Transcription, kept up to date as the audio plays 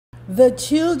The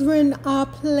children are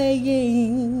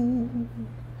playing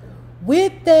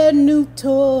with their new toys.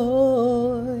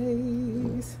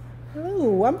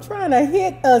 Ooh, I'm trying to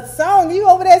hit a song. You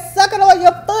over there sucking on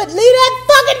your foot. Leave that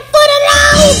fucking foot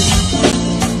alone!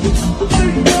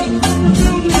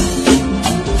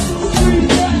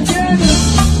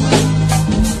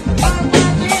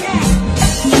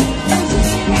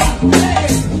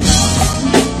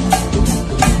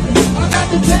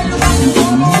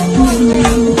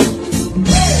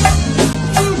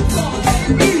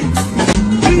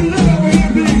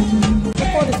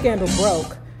 Before the scandal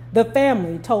broke, the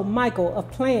family told Michael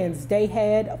of plans they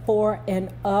had for an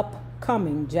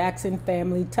upcoming Jackson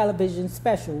family television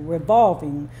special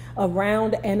revolving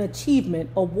around an achievement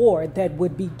award that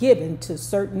would be given to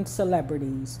certain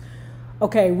celebrities.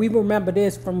 Okay, we remember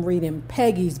this from reading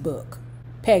Peggy's book.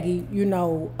 Peggy,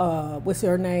 what's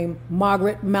her name?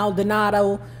 Margaret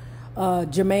Maldonado,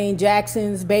 Jermaine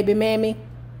Jackson's baby mammy.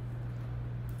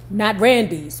 Not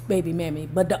Randy's baby mammy,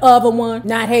 but the other one.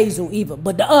 Not Hazel either,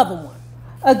 but the other one.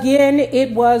 Again,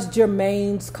 it was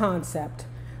Jermaine's concept.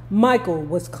 Michael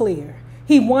was clear.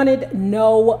 He wanted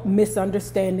no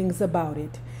misunderstandings about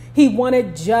it. He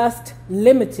wanted just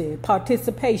limited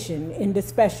participation in the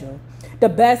special. The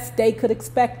best they could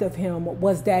expect of him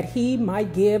was that he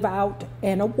might give out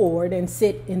an award and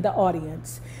sit in the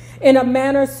audience. In a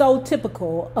manner so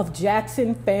typical of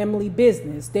Jackson family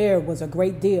business, there was a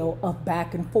great deal of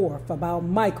back and forth about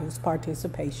Michael's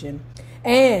participation.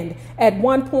 And at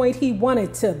one point, he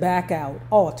wanted to back out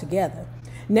altogether.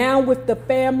 Now, with the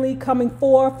family coming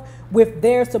forth with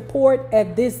their support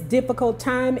at this difficult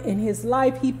time in his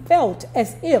life, he felt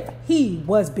as if he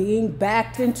was being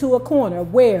backed into a corner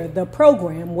where the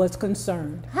program was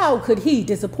concerned. How could he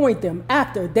disappoint them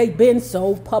after they'd been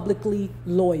so publicly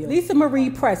loyal? Lisa Marie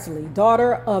Presley,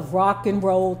 daughter of rock and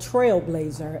roll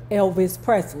trailblazer Elvis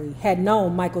Presley, had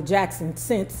known Michael Jackson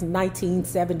since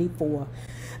 1974.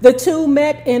 The two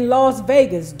met in Las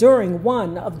Vegas during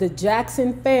one of the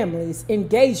Jackson family's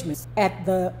engagements at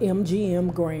the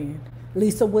MGM Grand.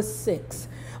 Lisa was 6.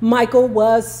 Michael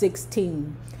was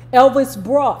 16. Elvis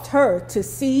brought her to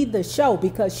see the show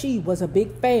because she was a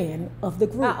big fan of the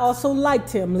group. I also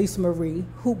liked him, Lisa Marie,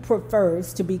 who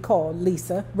prefers to be called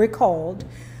Lisa, recalled.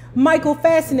 Michael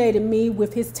fascinated me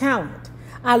with his talent.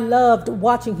 I loved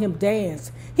watching him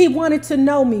dance. He wanted to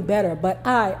know me better, but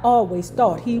I always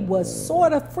thought he was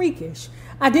sort of freakish.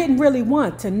 I didn't really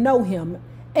want to know him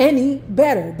any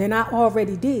better than I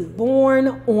already did.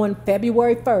 Born on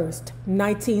February 1st,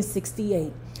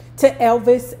 1968, to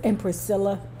Elvis and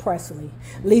Priscilla Presley,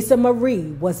 Lisa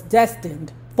Marie was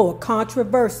destined for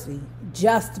controversy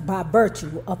just by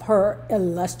virtue of her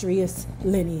illustrious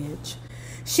lineage.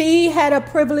 She had a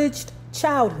privileged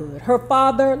childhood. Her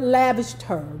father lavished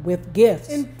her with gifts.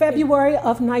 In February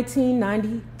of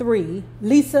 1993,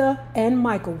 Lisa and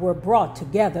Michael were brought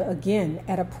together again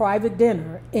at a private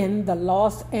dinner in the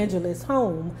Los Angeles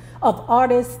home of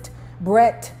artist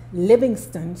Brett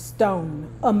Livingston Stone,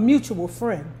 a mutual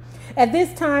friend. At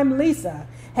this time, Lisa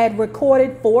had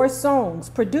recorded 4 songs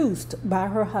produced by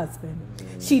her husband.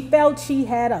 She felt she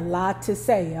had a lot to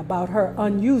say about her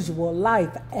unusual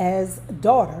life as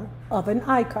daughter of an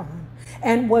icon,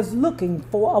 and was looking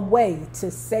for a way to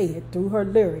say it through her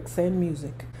lyrics and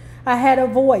music. I had a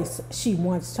voice, she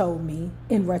once told me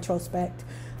in retrospect,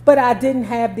 but I didn't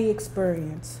have the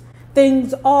experience.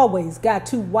 Things always got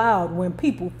too wild when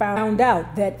people found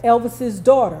out that Elvis's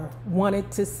daughter wanted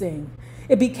to sing.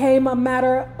 It became a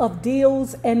matter of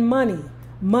deals and money,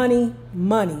 money,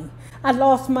 money. I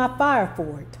lost my fire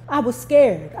for it. I was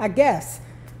scared, I guess,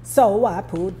 so I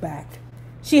pulled back.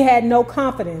 She had no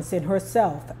confidence in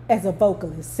herself as a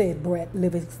vocalist, said Brett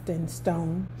Livingston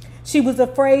Stone. She was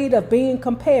afraid of being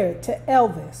compared to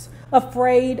Elvis,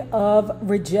 afraid of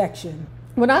rejection.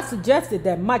 When I suggested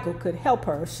that Michael could help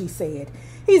her, she said,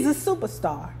 "He's a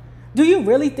superstar. Do you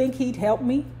really think he'd help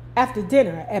me?" After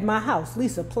dinner at my house,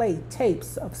 Lisa played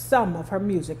tapes of some of her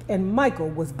music, and Michael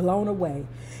was blown away.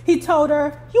 He told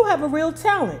her, "You have a real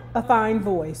talent, a fine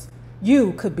voice.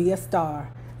 You could be a star.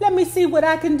 Let me see what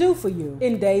I can do for you."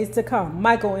 In days to come,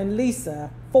 Michael and Lisa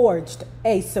forged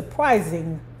a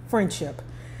surprising friendship,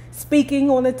 speaking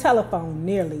on the telephone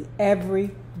nearly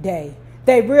every day.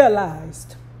 They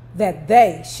realized that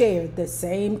they shared the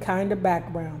same kind of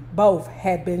background. Both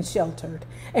had been sheltered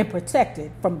and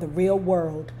protected from the real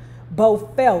world.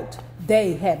 Both felt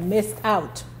they had missed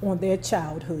out on their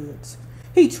childhoods.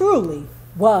 He truly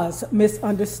was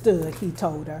misunderstood, he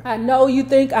told her. "I know you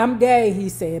think I'm gay," he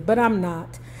said, "but I'm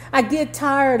not. I get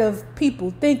tired of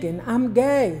people thinking I'm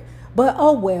gay, but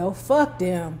oh well, fuck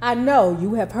them. I know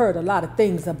you have heard a lot of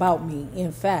things about me.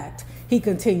 In fact, he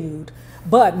continued,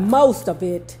 but most of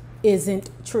it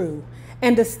isn't true.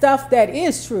 And the stuff that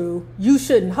is true, you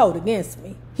shouldn't hold against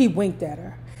me. He winked at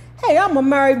her. Hey, I'm a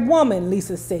married woman,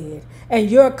 Lisa said,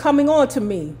 and you're coming on to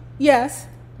me. Yes,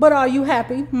 but are you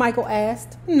happy? Michael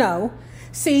asked. No.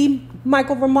 See,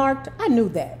 Michael remarked, I knew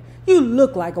that. You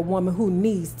look like a woman who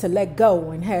needs to let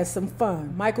go and have some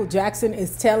fun. Michael Jackson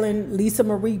is telling Lisa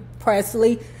Marie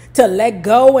Presley to let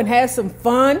go and have some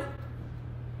fun?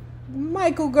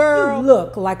 Michael, girl, you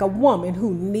look like a woman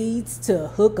who needs to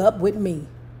hook up with me.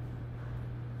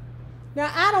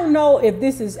 Now, I don't know if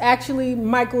this is actually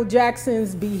Michael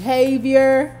Jackson's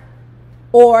behavior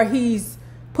or he's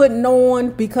putting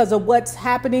on because of what's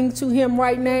happening to him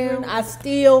right now. I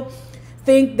still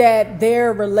think that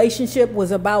their relationship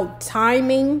was about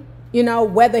timing,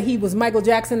 whether he was Michael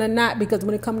Jackson or not, because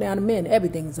when it comes down to men,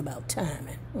 everything's about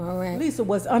timing. All right. Lisa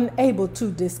was unable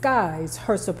to disguise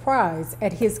her surprise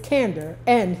at his candor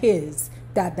and his ...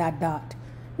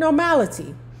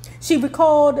 normality. She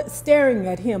recalled staring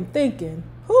at him thinking,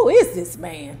 who is this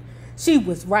man? She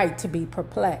was right to be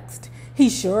perplexed. He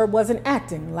sure wasn't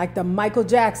acting like the Michael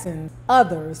Jackson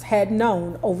others had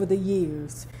known over the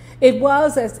years. It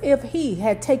was as if he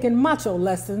had taken macho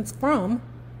lessons from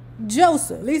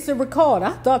Joseph. Lisa recalled,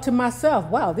 I thought to myself,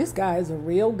 wow, this guy is a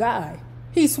real guy.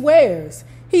 He swears.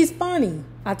 He's funny.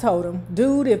 I told him,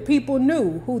 dude, if people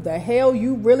knew who the hell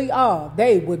you really are,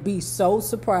 they would be so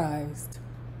surprised.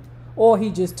 Or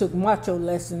he just took macho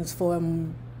lessons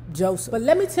from Joseph. But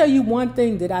let me tell you one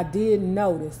thing that I did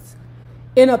notice.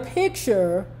 In a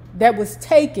picture that was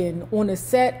taken on a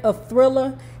set of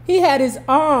Thriller, he had his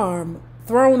arm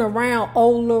thrown around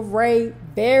Ola Ray,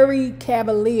 very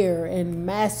cavalier and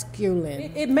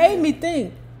masculine. It made me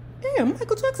think, damn,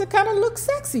 Michael Jackson kind of looks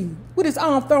sexy with his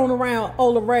arm thrown around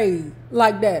Ola Ray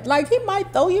like that. Like he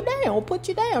might throw you down or put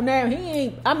you down. Now he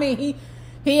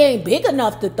ain't big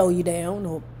enough to throw you down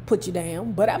or put you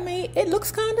down, but it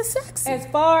looks kind of sexy. As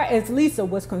far as Lisa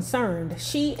was concerned,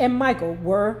 she and Michael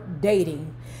were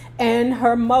dating, and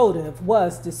her motive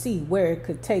was to see where it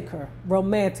could take her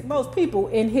romantic. Most people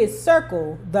in his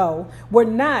circle, though, were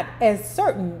not as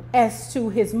certain as to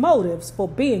his motives for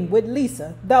being with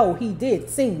Lisa, though he did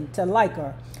seem to like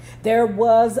her. There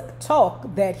was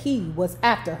talk that he was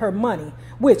after her money,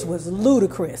 which was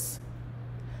ludicrous.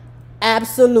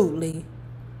 Absolutely,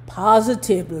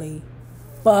 positively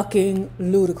fucking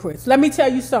ludicrous. Let me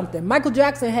tell you something. Michael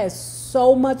Jackson has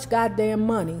so much goddamn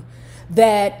money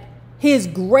that his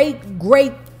great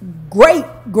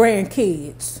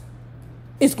grandkids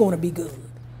is going to be good.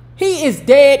 He is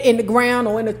dead in the ground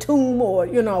or in a tomb or,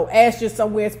 ashes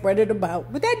somewhere, spread it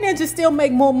about. But that ninja still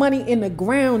make more money in the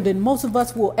ground than most of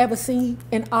us will ever see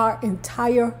in our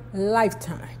entire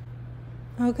lifetime.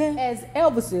 Okay. As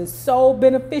Elvis's sole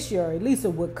beneficiary, Lisa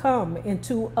would come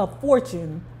into a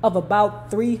fortune of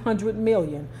about $300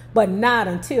 million, but not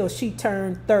until she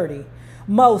turned 30.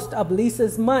 Most of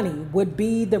Lisa's money would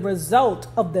be the result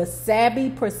of the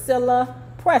savvy Priscilla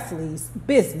Presley's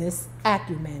business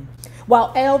acumen.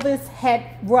 While Elvis had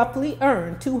roughly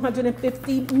earned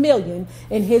 $250 million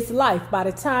in his life, by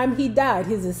the time he died,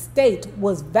 his estate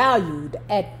was valued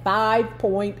at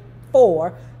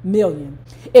 $5.4 million.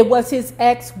 It was his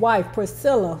ex-wife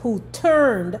Priscilla who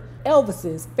turned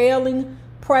Elvis's failing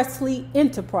Presley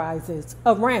Enterprises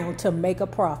around to make a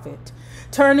profit,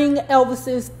 turning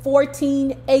Elvis's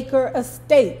 14-acre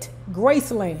estate,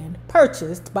 Graceland,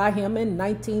 purchased by him in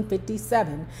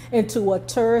 1957 into a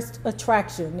tourist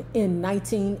attraction in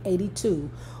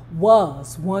 1982,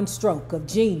 was one stroke of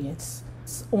genius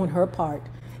on her part.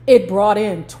 It brought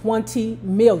in $20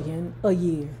 million a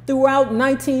year. Throughout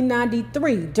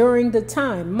 1993, during the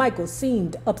time Michael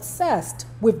seemed obsessed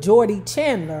with Geordie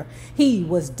Chandler, he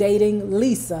was dating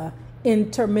Lisa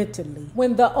intermittently.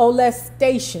 When the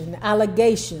molestation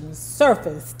allegations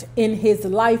surfaced in his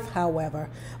life, however,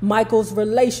 Michael's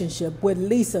relationship with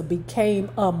Lisa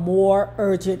became a more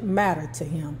urgent matter to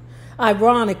him.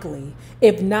 Ironically,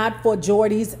 if not for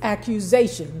Geordie's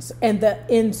accusations and the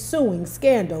ensuing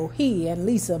scandal, he and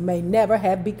Lisa may never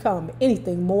have become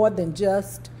anything more than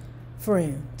just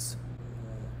friends.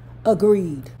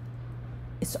 Agreed.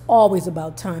 It's always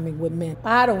about timing with men.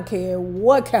 I don't care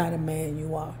what kind of man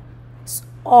you are. It's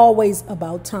always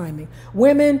about timing.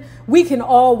 Women, we can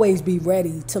always be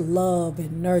ready to love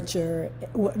and nurture.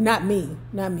 Not me.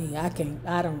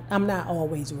 I'm not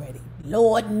always ready.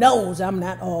 Lord knows I'm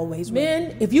not always ready.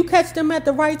 Men, if you catch them at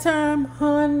the right time,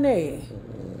 honey.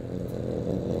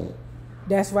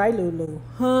 That's right, Lulu.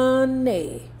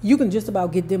 Honey. You can just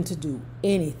about get them to do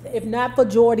anything. If not for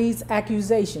Geordie's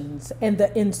accusations and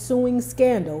the ensuing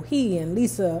scandal, he and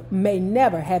Lisa may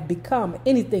never have become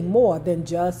anything more than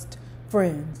just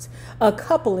friends, a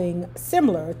coupling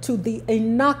similar to the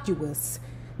innocuous,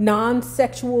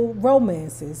 non-sexual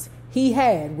romances he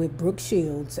had with Brooke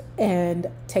Shields and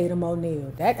Tatum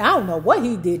O'Neal. I don't know what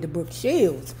he did to Brooke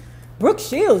Shields. Brooke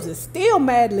Shields is still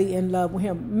madly in love with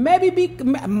him.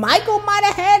 Michael might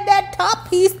have had that top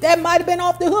piece that might have been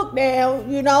off the hook there.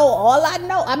 You know, all I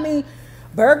know. I mean,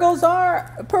 Virgos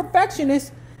are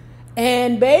perfectionists.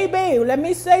 And baby, let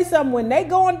me say something. When they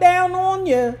going down on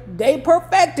you, they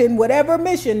perfecting whatever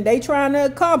mission they trying to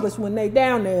accomplish when they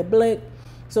down there, Blink.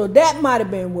 So that might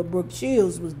have been what Brooke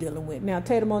Shields was dealing with. Now,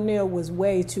 Tatum O'Neal was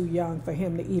way too young for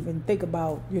him to even think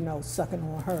about, sucking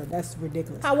on her. That's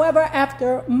ridiculous. However,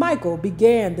 after Michael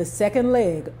began the second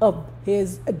leg of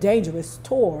his dangerous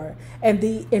tour and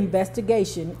the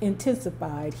investigation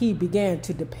intensified, he began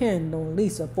to depend on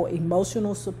Lisa for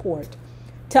emotional support,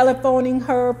 telephoning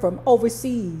her from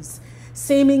overseas,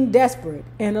 seeming desperate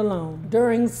and alone.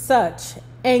 During such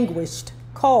anguished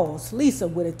calls, Lisa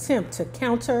would attempt to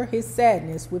counter his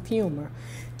sadness with humor,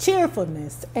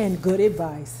 cheerfulness, and good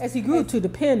advice. As he grew to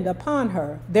depend upon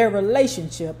her, their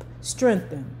relationship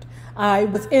strengthened. I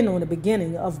was in on the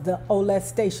beginning of the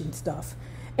molestation stuff,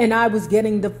 and I was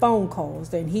getting the phone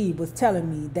calls, and he was telling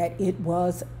me that it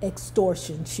was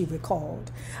extortion, she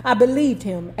recalled. I believed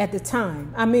him at the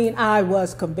time. I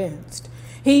was convinced.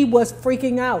 He was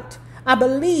freaking out. I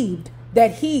believed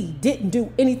that he didn't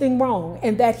do anything wrong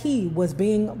and that he was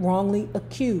being wrongly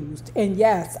accused. And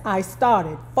yes, I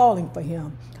started falling for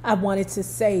him. I wanted to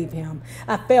save him.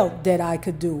 I felt that I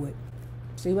could do it.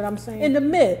 See what I'm saying? In the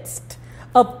midst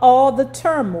of all the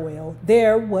turmoil,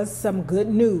 there was some good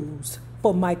news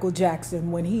for Michael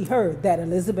Jackson when he heard that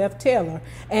Elizabeth Taylor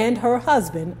and her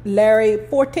husband, Larry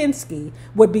Fortensky,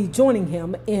 would be joining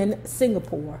him in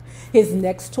Singapore, his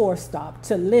next tour stop,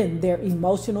 to lend their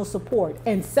emotional support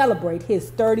and celebrate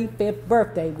his 35th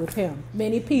birthday with him.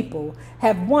 Many people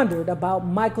have wondered about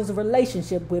Michael's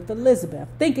relationship with Elizabeth,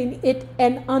 thinking it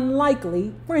an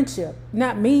unlikely friendship.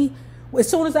 Not me. As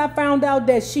soon as I found out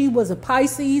that she was a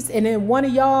Pisces, and then one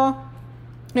of y'all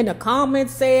in the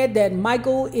comments said that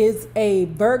Michael is a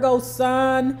Virgo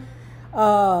sun,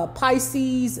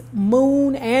 Pisces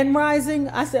moon and rising,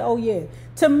 I said, oh yeah.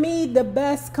 To me, the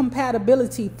best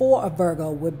compatibility for a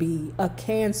Virgo would be a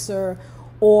Cancer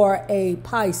or a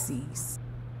Pisces.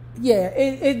 Yeah,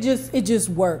 it just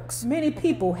works. Many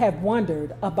people have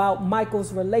wondered about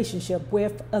Michael's relationship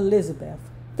with Elizabeth,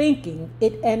 thinking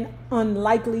it an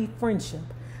unlikely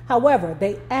friendship. However,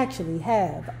 they actually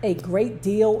have a great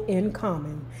deal in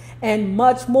common, and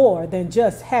much more than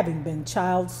just having been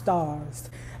child stars.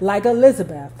 Like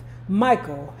Elizabeth,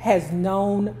 Michael has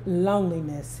known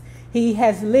loneliness. He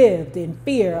has lived in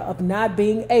fear of not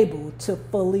being able to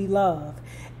fully love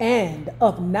and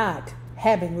of not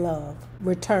having love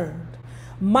returned.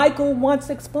 Michael once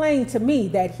explained to me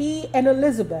that he and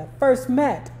Elizabeth first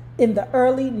met in the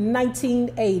early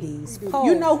 1980s.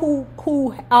 You know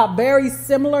who are very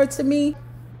similar to me?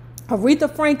 Aretha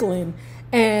Franklin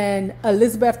and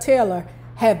Elizabeth Taylor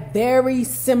have very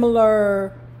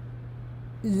similar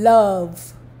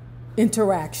love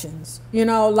interactions.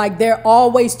 Like they're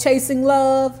always chasing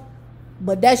love,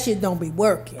 but that shit don't be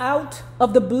working. Out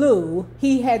of the blue,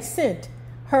 he had sent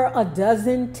her a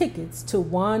dozen tickets to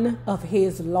one of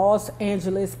his Los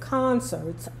Angeles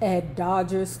concerts at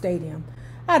Dodger Stadium.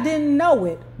 I didn't know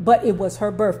it, but it was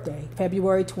her birthday,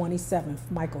 February 27th,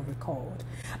 Michael recalled.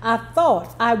 I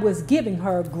thought I was giving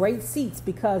her great seats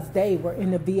because they were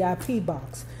in the VIP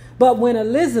box. But when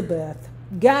Elizabeth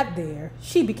got there,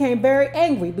 she became very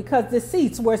angry because the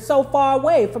seats were so far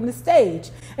away from the stage,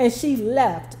 and she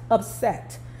left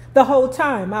upset. The whole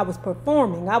time I was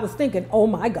performing, I was thinking, oh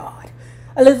my God,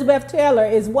 Elizabeth Taylor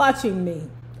is watching me.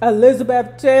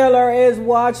 Elizabeth Taylor is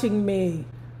watching me.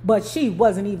 But she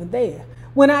wasn't even there.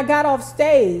 When I got off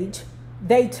stage,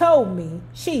 they told me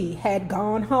she had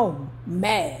gone home,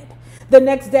 mad. The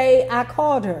next day, I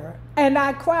called her, and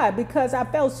I cried because I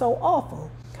felt so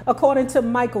awful. According to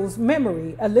Michael's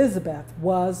memory, Elizabeth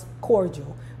was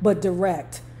cordial, but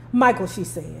direct. Michael, she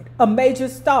said, a major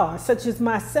star such as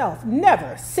myself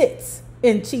never sits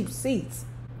in cheap seats.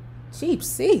 Cheap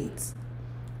seats?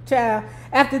 Child,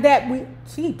 after that,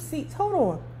 cheap seats, hold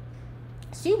on.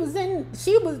 She was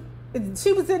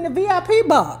in the VIP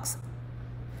box.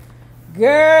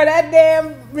 Girl, that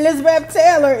damn Elizabeth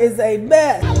Taylor is a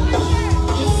mess. You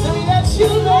say that you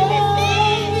love